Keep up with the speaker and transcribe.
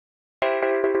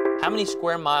How many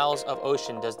square miles of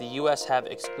ocean does the U.S. have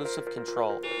exclusive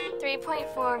control?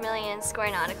 3.4 million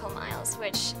square nautical miles,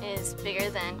 which is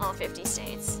bigger than all 50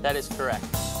 states. That is correct.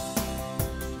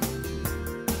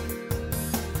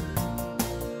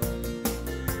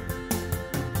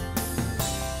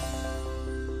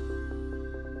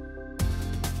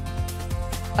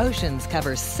 Oceans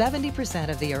cover 70%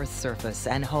 of the Earth's surface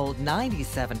and hold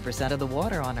 97% of the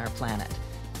water on our planet.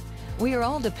 We are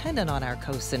all dependent on our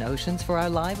coasts and oceans for our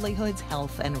livelihoods,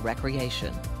 health, and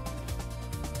recreation.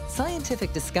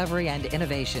 Scientific discovery and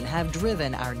innovation have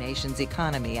driven our nation's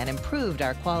economy and improved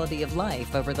our quality of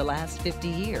life over the last 50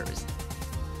 years.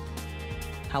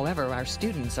 However, our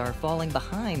students are falling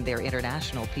behind their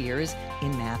international peers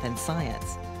in math and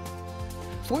science.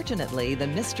 Fortunately, the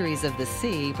mysteries of the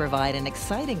sea provide an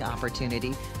exciting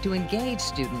opportunity to engage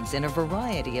students in a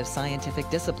variety of scientific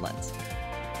disciplines.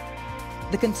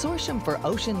 The Consortium for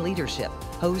Ocean Leadership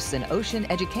hosts an ocean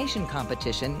education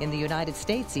competition in the United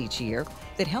States each year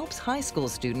that helps high school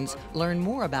students learn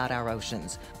more about our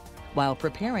oceans while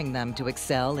preparing them to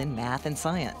excel in math and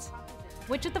science.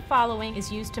 Which of the following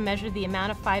is used to measure the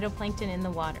amount of phytoplankton in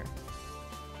the water?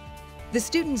 The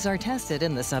students are tested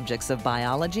in the subjects of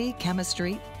biology,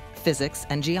 chemistry, physics,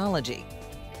 and geology.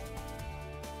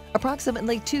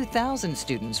 Approximately 2,000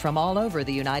 students from all over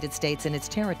the United States and its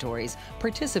territories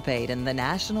participate in the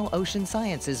National Ocean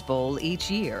Sciences Bowl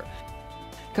each year,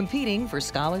 competing for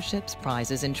scholarships,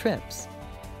 prizes, and trips.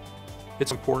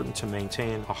 It's important to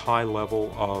maintain a high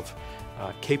level of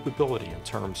capability in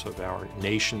terms of our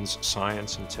nation's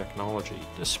science and technology,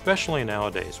 especially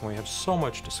nowadays when we have so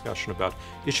much discussion about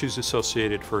issues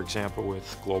associated, for example,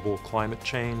 with global climate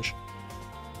change.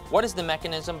 What is the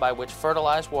mechanism by which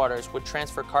fertilized waters would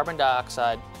transfer carbon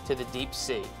dioxide to the deep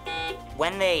sea?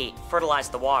 When they fertilize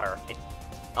the water,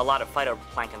 a lot of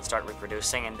phytoplankton start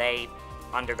reproducing and they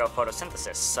undergo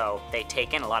photosynthesis, so they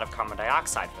take in a lot of carbon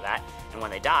dioxide for that, and when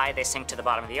they die, they sink to the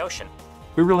bottom of the ocean.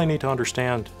 We really need to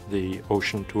understand the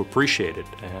ocean to appreciate it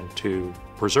and to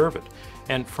preserve it.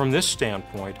 And from this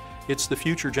standpoint, it's the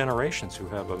future generations who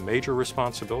have a major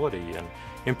responsibility in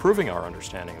improving our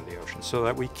understanding of the ocean so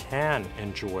that we can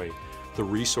enjoy the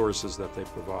resources that they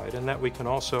provide and that we can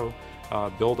also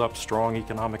build up strong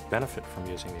economic benefit from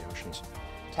using the oceans.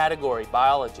 Category: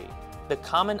 biology. The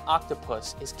common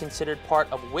octopus is considered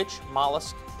part of which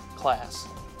mollusk class?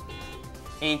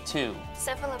 A2.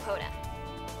 Cephalopoda.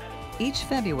 Each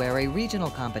February, regional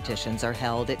competitions are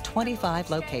held at 25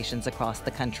 locations across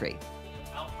the country.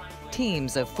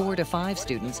 Teams of 4 to 5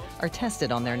 students are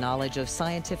tested on their knowledge of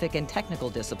scientific and technical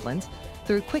disciplines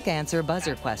through quick answer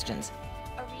buzzer questions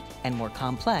and more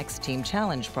complex team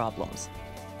challenge problems.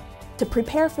 To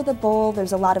prepare for the bowl,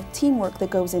 there's a lot of teamwork that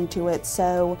goes into it,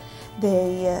 so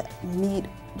they meet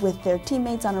with their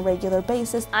teammates on a regular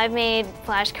basis. I've made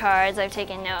flashcards, I've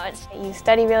taken notes. You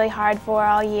study really hard for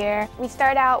all year. We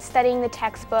start out studying the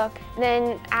textbook,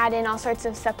 then add in all sorts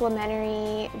of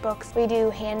supplementary books. We do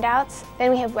handouts,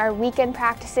 then we have our weekend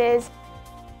practices.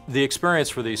 The experience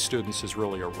for these students is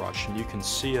really a rush, and you can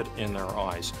see it in their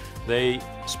eyes. They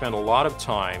spend a lot of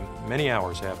time, many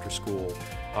hours after school,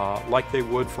 like they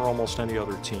would for almost any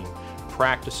other team,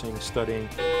 practicing, studying.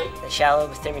 The shallow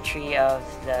bathymetry of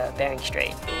the Bering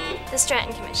Strait. The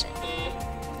Stratton Commission.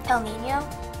 El Nino.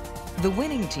 The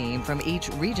winning team from each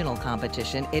regional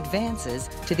competition advances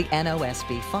to the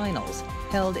NOSB finals,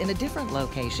 held in a different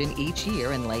location each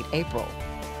year in late April.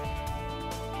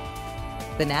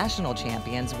 The national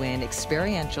champions win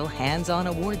experiential, hands-on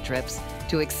award trips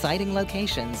to exciting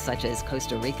locations such as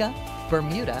Costa Rica,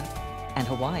 Bermuda, and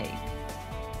Hawaii.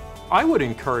 I would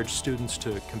encourage students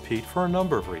to compete for a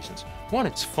number of reasons. One,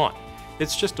 it's fun.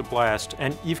 It's just a blast,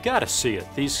 and you've got to see it.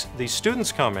 These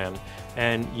students come in,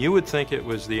 and you would think it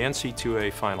was the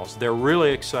NC2A finals. They're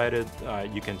really excited.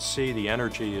 You can see the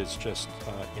energy is just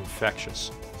infectious.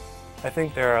 I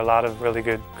think there are a lot of really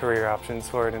good career options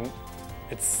for it, and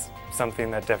it's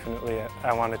something that definitely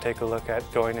I want to take a look at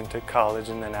going into college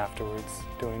and then afterwards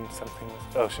doing something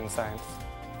with ocean science.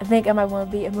 I think I might want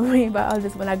to be a marine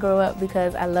biologist when I grow up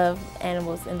because I love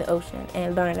animals in the ocean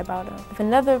and learning about them. If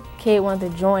another kid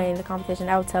wanted to join the competition,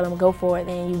 I would tell them go for it,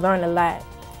 and you learn a lot.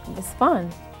 It's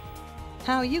fun.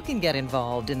 How you can get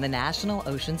involved in the National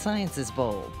Ocean Sciences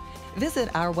Bowl. Visit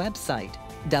our website,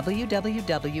 www.nosb.org,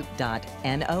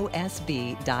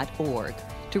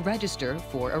 to register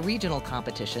for a regional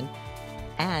competition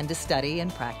and to study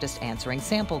and practice answering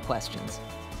sample questions.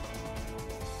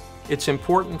 It's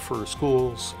important for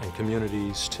schools and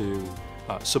communities to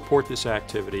support this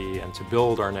activity and to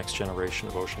build our next generation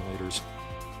of ocean leaders,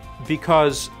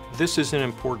 because this is an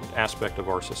important aspect of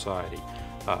our society.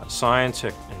 science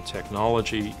and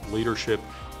technology, leadership,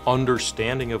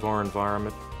 understanding of our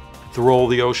environment, the role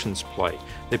the oceans play.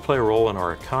 They play a role in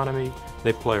our economy,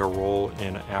 they play a role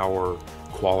in our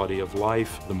quality of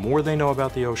life. The more they know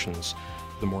about the oceans,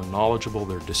 the more knowledgeable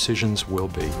their decisions will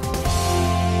be.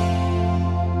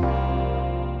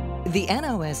 The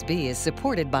NOSB is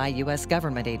supported by U.S.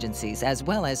 government agencies as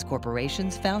well as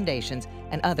corporations, foundations,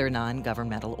 and other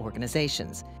non-governmental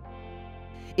organizations.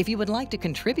 If you would like to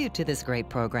contribute to this great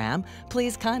program,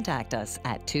 please contact us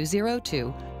at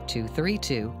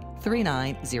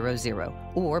 202-232-3900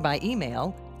 or by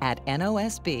email at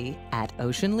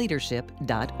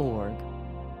nosb@oceanleadership.org.